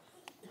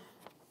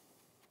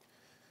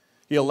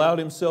 He allowed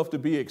himself to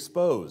be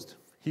exposed.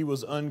 He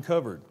was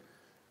uncovered.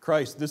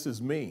 "Christ, this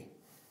is me.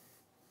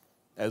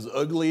 As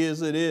ugly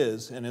as it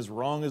is and as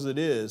wrong as it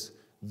is,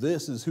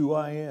 this is who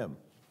I am."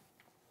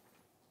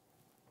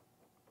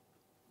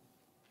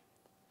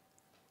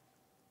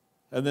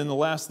 And then the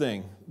last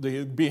thing,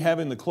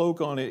 having the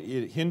cloak on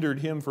it hindered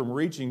him from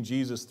reaching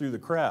Jesus through the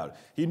crowd.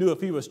 He knew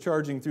if he was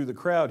charging through the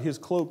crowd, his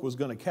cloak was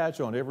going to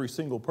catch on every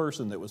single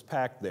person that was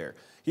packed there.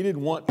 He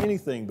didn't want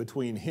anything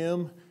between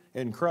him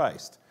and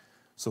Christ.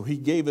 So he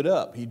gave it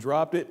up. He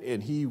dropped it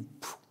and he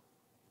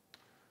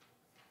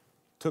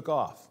took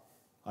off.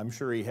 I'm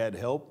sure he had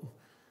help.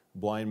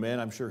 Blind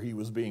man, I'm sure he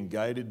was being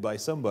guided by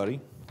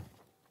somebody.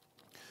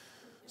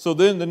 So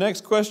then the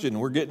next question,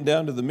 we're getting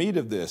down to the meat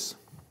of this.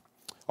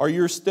 Are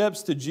your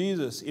steps to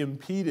Jesus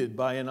impeded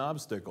by an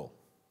obstacle?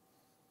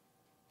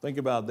 Think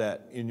about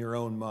that in your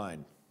own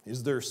mind.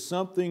 Is there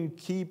something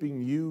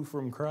keeping you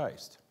from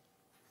Christ?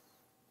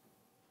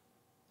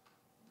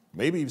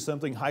 Maybe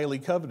something highly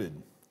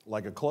coveted,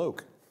 like a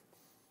cloak.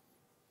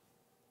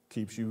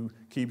 Keeps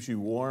you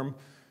warm.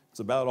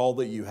 It's about all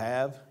that you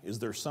have. Is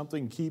there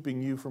something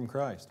keeping you from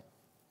Christ?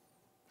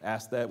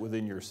 Ask that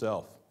within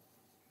yourself.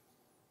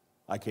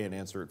 I can't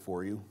answer it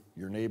for you.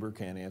 Your neighbor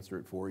can't answer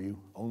it for you.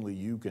 Only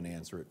you can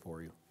answer it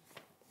for you.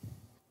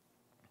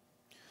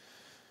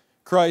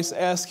 Christ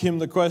asked him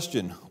the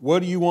question, "What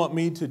do you want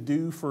me to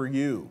do for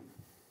you?"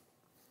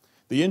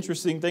 The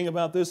interesting thing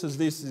about this is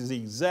the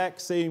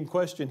exact same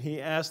question he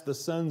asked the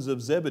sons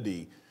of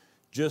Zebedee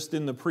just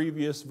in the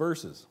previous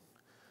verses.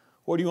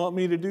 "What do you want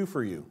me to do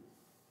for you?"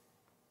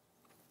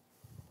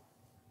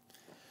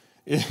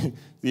 Here's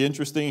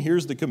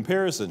the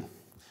comparison.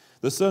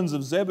 The sons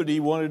of Zebedee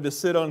wanted to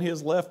sit on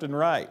his left and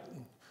right.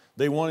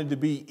 They wanted to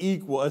be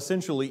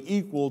essentially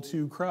equal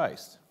to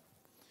Christ.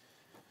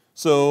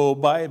 So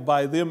by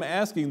them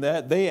asking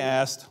that, they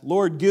asked,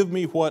 "Lord, give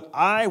me what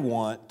I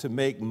want to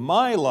make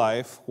my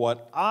life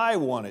what I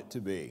want it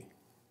to be."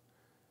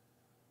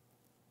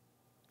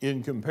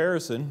 In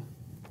comparison,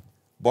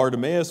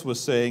 Bartimaeus was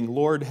saying,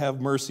 "Lord, have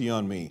mercy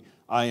on me.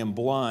 I am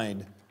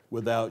blind.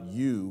 Without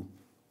you,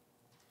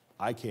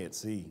 I can't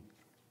see."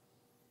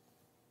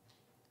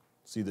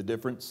 See the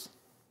difference?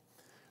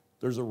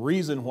 There's a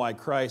reason why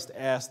Christ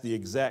asked the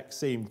exact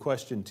same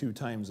question 2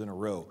 times in a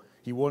row.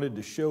 He wanted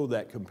to show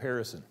that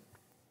comparison.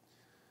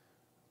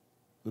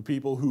 The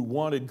people who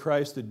wanted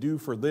Christ to do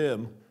for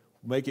them,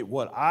 make it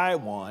what I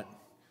want,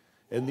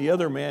 and the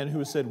other man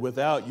who said,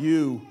 "Without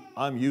you,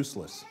 I'm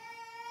useless."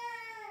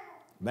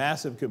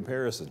 Massive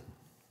comparison.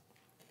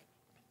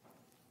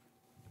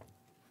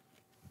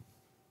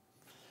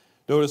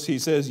 Notice he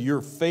says,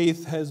 "Your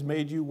faith has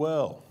made you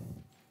well."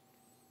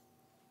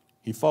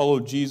 He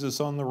followed Jesus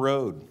on the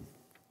road.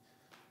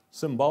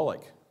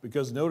 Symbolic,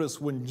 because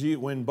notice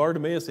when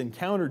Bartimaeus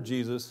encountered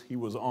Jesus, he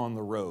was on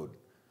the road.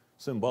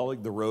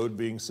 Symbolic, the road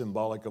being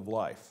symbolic of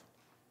life.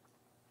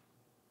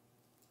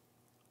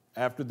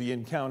 After the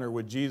encounter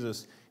with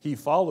Jesus, he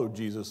followed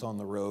Jesus on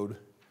the road.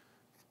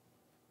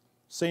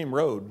 Same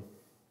road,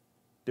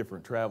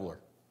 different traveler.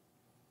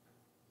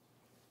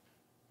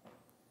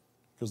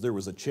 Because there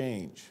was a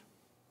change.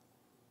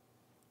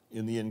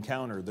 In the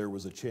encounter, there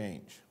was a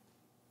change.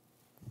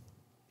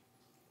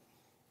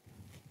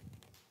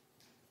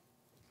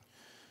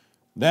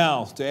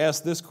 Now, to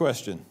ask this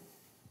question,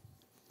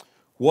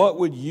 what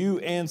would you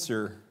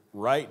answer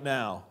right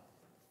now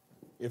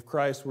if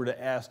Christ were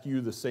to ask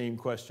you the same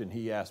question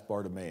he asked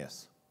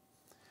Bartimaeus?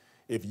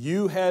 If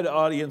you had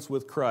audience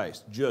with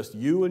Christ, just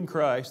you and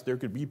Christ, there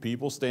could be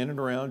people standing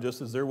around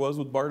just as there was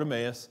with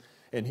Bartimaeus,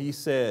 and he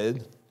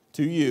said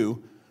to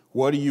you,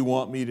 "What do you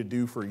want me to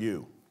do for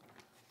you?"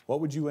 What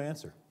would you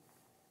answer?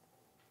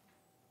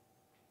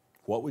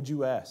 What would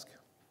you ask?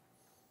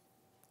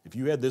 If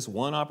you had this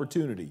one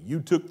opportunity, you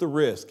took the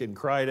risk and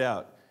cried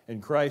out,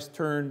 and Christ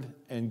turned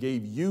and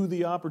gave you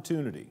the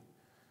opportunity.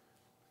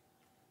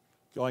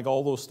 Like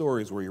all those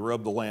stories where you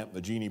rub the lamp,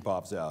 the genie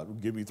pops out, it'll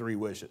give you 3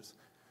 wishes.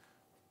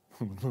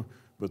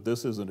 But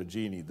this isn't a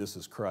genie, this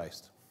is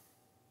Christ.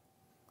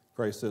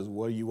 Christ says,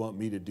 "What do you want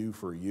me to do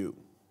for you?"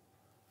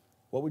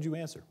 what would you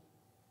answer?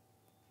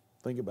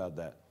 Think about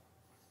that.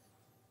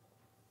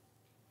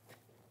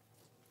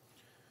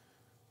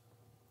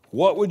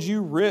 What would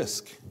you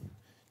risk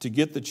to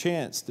get the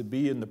chance to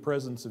be in the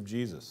presence of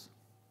Jesus?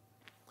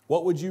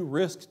 What would you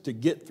risk to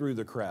get through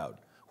the crowd?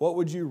 What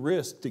would you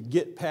risk to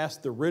get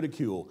past the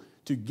ridicule,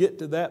 to get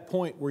to that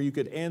point where you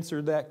could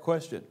answer that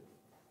question?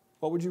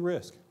 What would you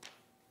risk?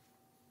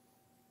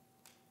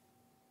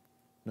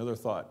 Another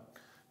thought,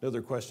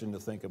 another question to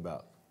think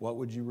about. What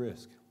would you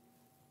risk?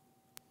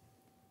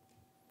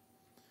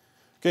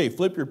 Okay,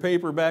 flip your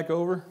paper back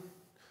over.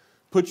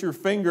 Put your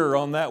finger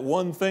on that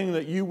one thing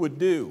that you would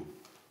do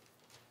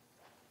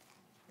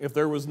if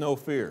there was no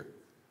fear.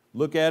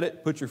 Look at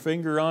it, put your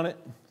finger on it,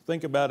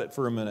 think about it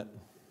for a minute.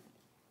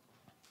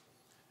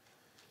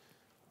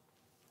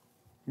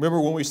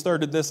 Remember when we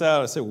started this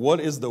out, I said, what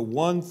is the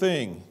one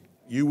thing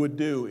you would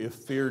do if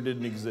fear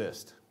didn't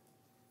exist?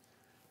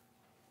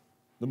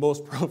 The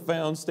most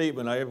profound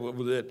statement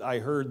that I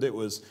heard that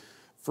was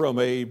from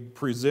a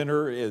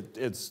presenter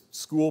at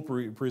school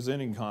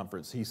presenting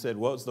conference. He said,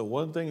 what's the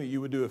one thing that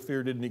you would do if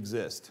fear didn't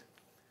exist?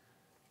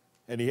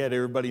 And he had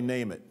everybody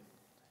name it.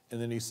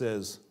 And then he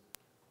says,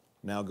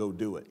 now go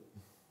do it.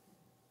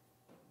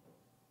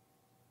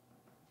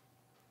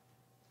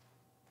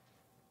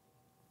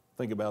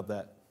 Think about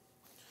that.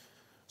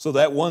 So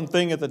that one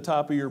thing at the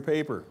top of your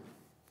paper,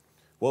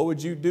 what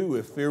would you do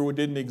if fear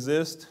didn't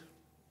exist?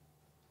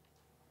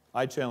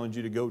 I challenge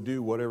you to go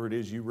do whatever it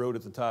is you wrote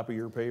at the top of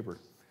your paper.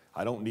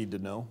 I don't need to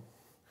know.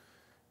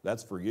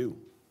 That's for you.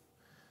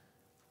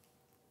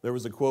 There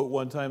was a quote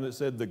one time that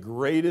said, the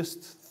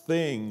greatest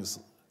things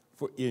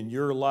in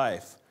your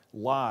life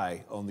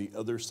lie on the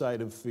other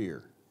side of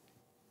fear.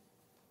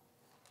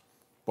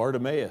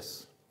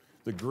 Bartimaeus,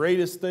 the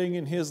greatest thing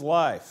in his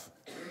life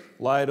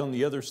lied on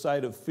the other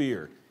side of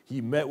fear.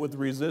 He met with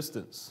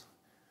resistance,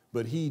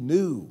 but he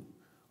knew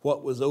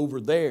what was over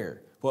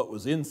there, what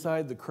was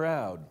inside the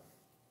crowd,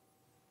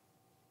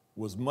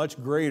 was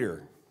much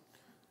greater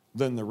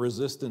than the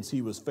resistance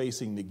he was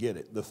facing to get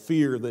it, the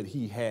fear that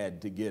he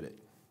had to get it.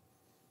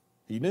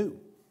 He knew,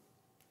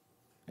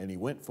 and he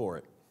went for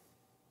it.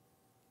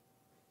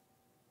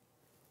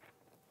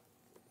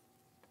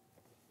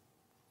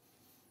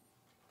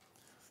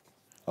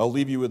 I'll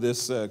leave you with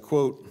this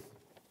quote.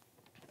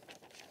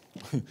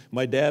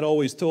 My dad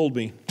always told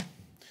me,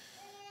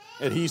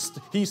 and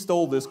he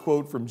stole this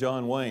quote from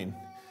John Wayne.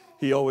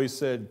 He always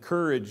said,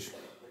 courage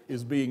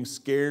is being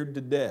scared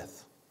to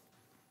death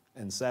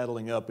and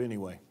saddling up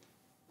anyway.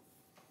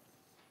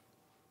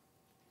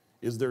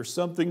 Is there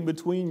something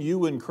between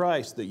you and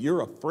Christ that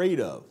you're afraid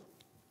of?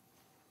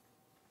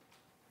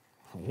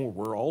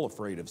 We're all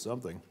afraid of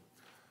something.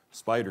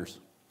 Spiders,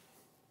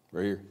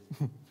 right here.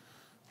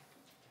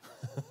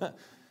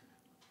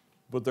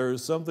 But there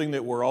is something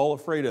that we're all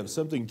afraid of,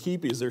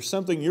 is there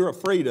something you're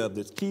afraid of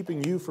that's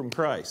keeping you from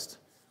Christ?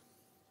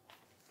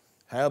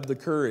 Have the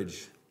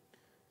courage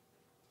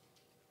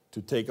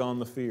to take on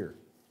the fear.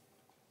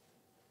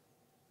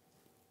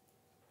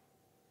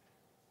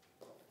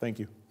 Thank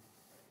you.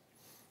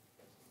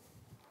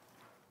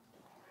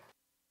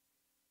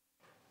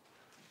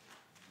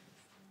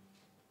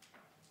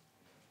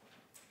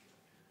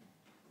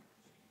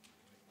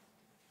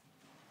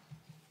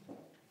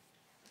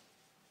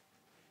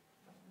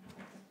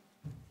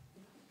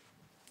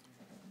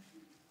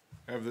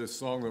 I have this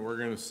song that we're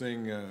going to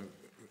sing here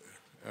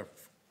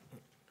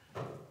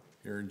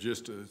in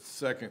just a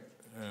second.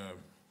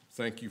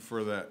 Thank you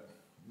for that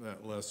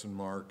lesson,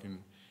 Mark. And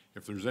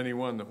if there's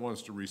anyone that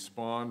wants to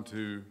respond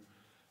to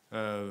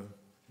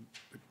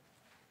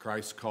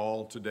Christ's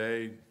call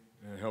today,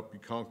 help you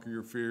conquer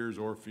your fears,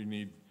 or if you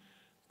need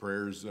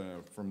prayers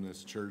from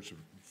this church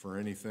for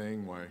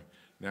anything, why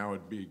now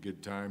would be a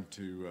good time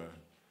to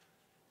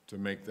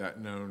make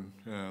that known.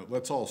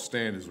 Let's all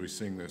stand as we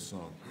sing this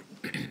song.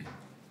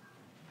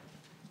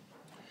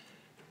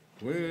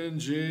 When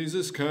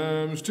Jesus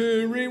comes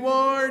to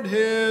reward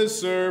his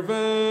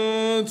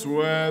servants,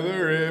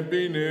 whether it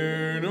be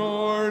noon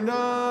or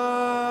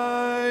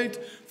night,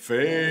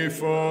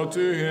 faithful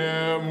to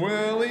him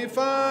will he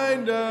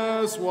find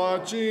us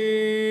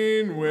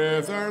watching,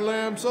 with our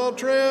lamps all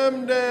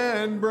trimmed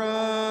and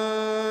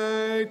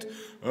bright.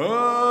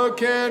 Oh,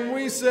 can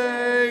we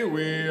say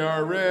we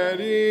are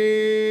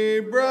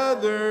ready,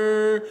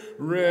 brother,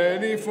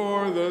 ready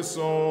for the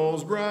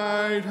soul's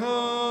bright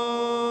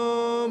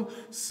home?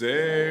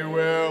 Say,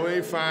 will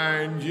he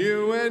find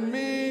you and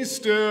me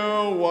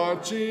still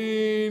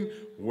watching,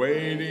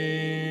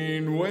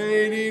 waiting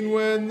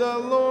when the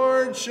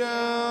Lord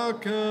shall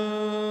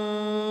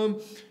come?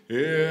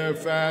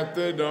 If at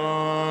the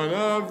dawn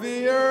of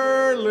the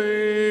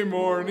early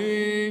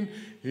morning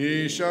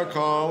he shall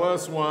call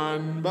us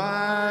one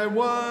by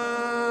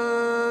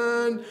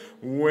one,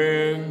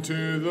 when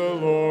to the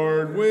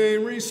Lord we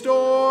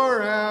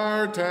restore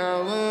our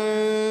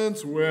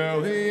talents,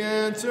 will he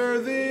answer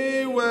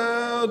thee,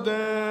 well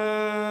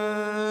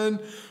done?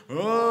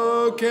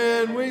 Oh,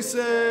 can we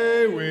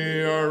say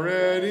we are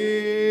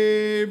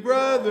ready,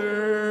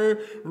 brother,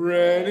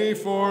 ready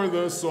for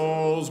the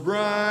soul's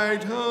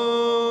bright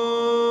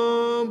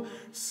home?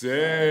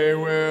 Say,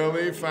 will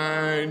he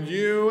find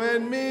you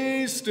and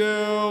me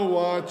still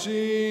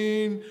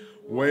watching,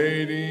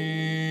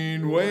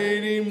 waiting,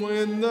 waiting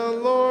when the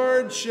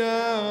Lord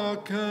shall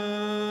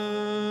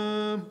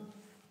come?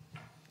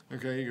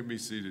 Okay, you can be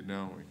seated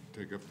now. We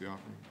can take up the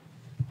offering.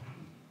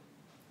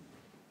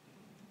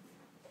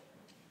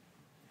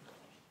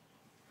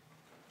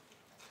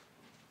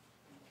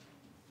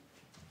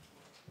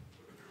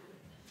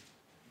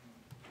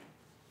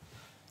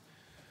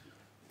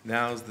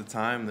 Now is the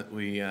time that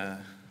we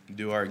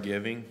do our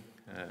giving.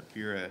 If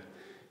you're a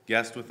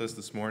guest with us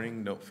this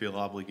morning, don't feel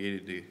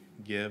obligated to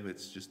give.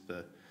 It's just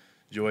the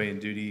joy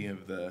and duty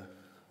of the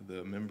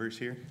members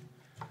here.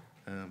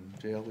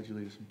 JL, would you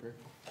lead us in prayer?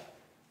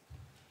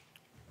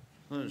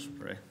 Let us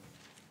pray.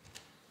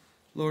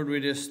 Lord, we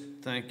just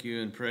thank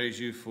you and praise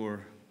you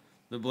for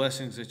the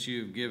blessings that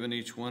you've given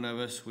each one of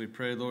us. We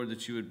pray, Lord,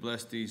 that you would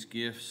bless these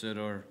gifts that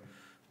are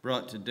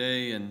brought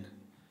today and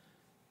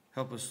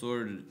help us,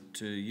 Lord,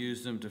 to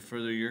use them to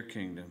further your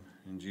kingdom.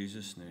 In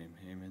Jesus' name,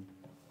 amen.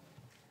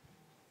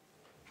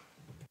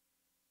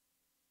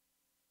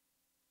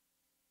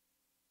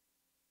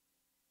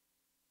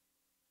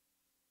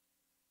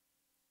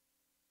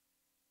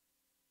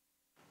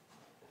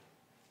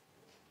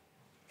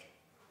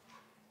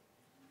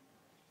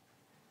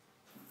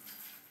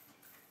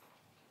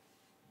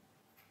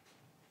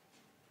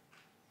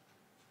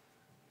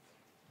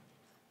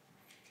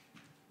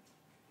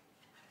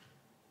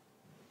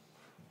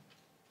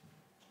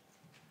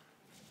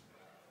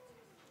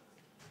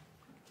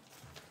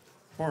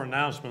 For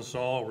announcements,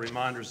 all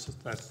reminders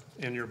that's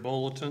in your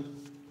bulletin.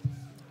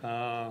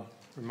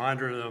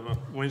 Reminder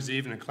of Wednesday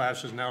evening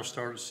classes now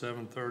start at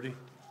 7:30.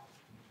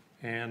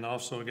 And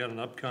also got an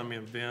upcoming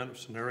event.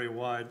 It's an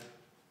area-wide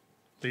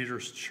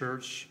Leaders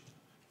Church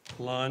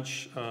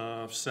lunch,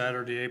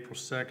 Saturday, April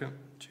 2nd,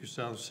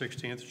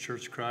 2016 at the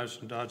Church of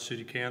Christ in Dodge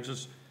City,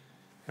 Kansas.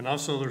 And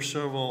also there's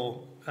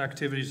several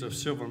activities of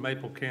Silver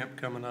Maple Camp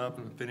coming up,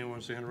 and if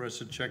anyone's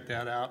interested, check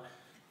that out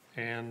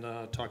and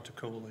talk to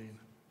Colleen.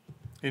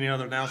 Any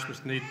other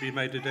announcements need to be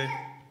made today?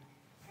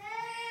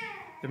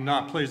 If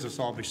not, please let's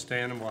all be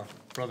standing while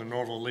Brother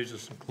Norville leads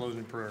us in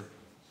closing prayer.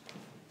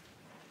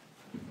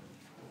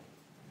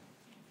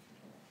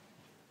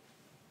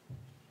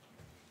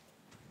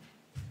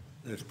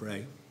 Let's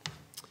pray.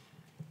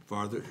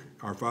 Father,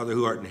 our Father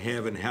who art in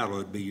heaven,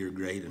 hallowed be your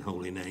great and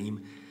holy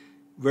name.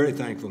 Very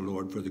thankful,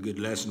 Lord, for the good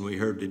lesson we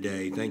heard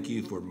today. Thank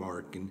you for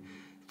Mark and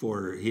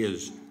for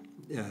his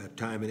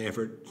time and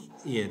effort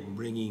in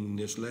bringing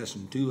this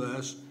lesson to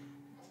us.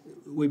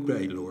 We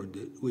pray, Lord,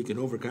 that we can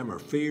overcome our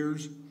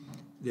fears,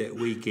 that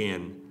we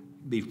can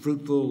be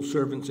fruitful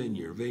servants in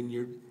your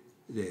vineyard,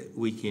 that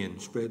we can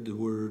spread the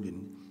word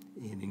and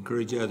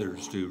encourage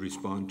others to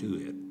respond to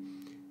it.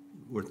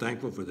 We're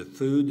thankful for the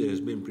food that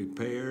has been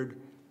prepared.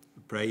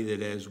 We pray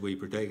that as we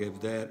partake of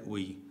that,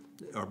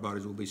 our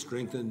bodies will be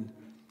strengthened,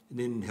 and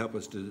then help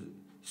us to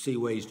see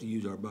ways to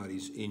use our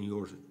bodies in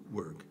your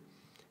work.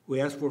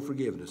 We ask for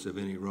forgiveness of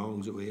any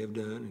wrongs that we have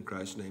done. In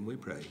Christ's name we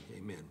pray.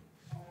 Amen.